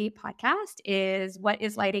every podcast is, what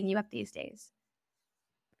is lighting you up these days?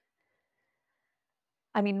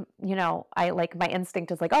 I mean, I like my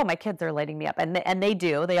instinct is like, oh, my kids are lighting me up, and they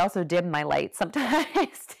do. They also dim my light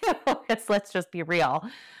sometimes too. Let's just be real.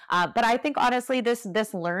 But I think honestly,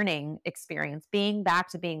 this learning experience, being back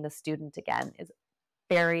to being the student again, is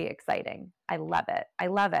very exciting. I love it. I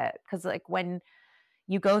love it because like when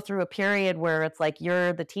you go through a period where it's like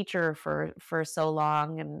you're the teacher for so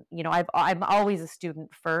long, and I'm always a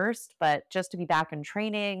student first, but just to be back in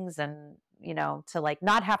trainings and to like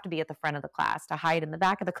not have to be at the front of the class, to hide in the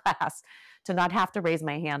back of the class, to not have to raise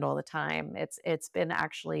my hand all the time, it's been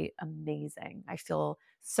actually amazing. I feel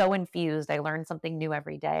so infused. I learn something new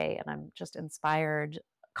every day and I'm just inspired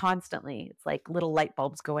constantly. It's like little light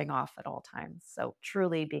bulbs going off at all times, so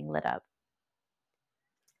truly being lit up.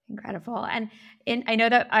 Incredible. And I know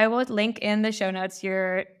that I will link in the show notes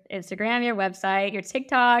your Instagram, your website, your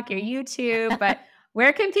TikTok, your YouTube, but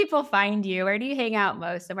where can people find you? Where do you hang out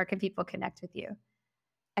most? And where can people connect with you?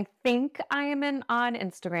 I think I am on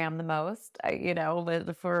Instagram the most,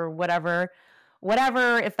 for whatever,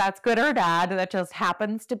 if that's good or bad, that just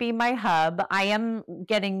happens to be my hub. I am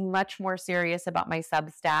getting much more serious about my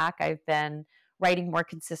Substack. I've been writing more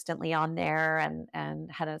consistently on there and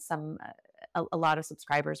had a lot of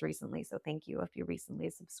subscribers recently. So thank you if you recently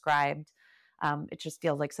subscribed. It just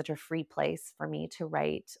feels like such a free place for me to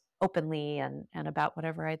write openly and about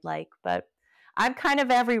whatever I'd like. But I'm kind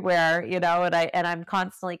of everywhere, and I'm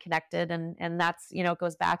constantly connected, and that's, it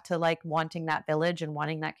goes back to like wanting that village and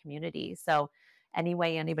wanting that community. So any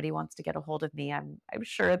way anybody wants to get a hold of me, I'm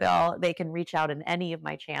sure they can reach out in any of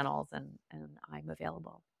my channels, and I'm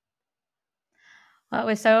available. Well, it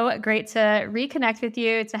was so great to reconnect with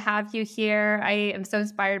you, to have you here. I am so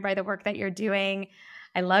inspired by the work that you're doing.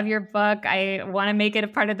 I love your book. I want to make it a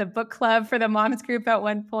part of the book club for the moms group at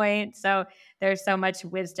one point. So there's so much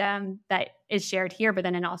wisdom that is shared here, but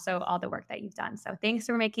then and also all the work that you've done. So thanks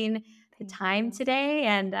for making the time today,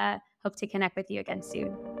 and hope to connect with you again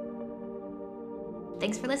soon.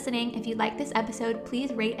 Thanks for listening. If you like this episode,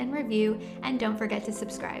 please rate and review, and don't forget to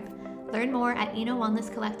subscribe. Learn more at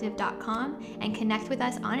enowellnesscollective.com and connect with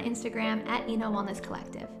us on Instagram at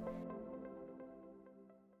enowellnesscollective.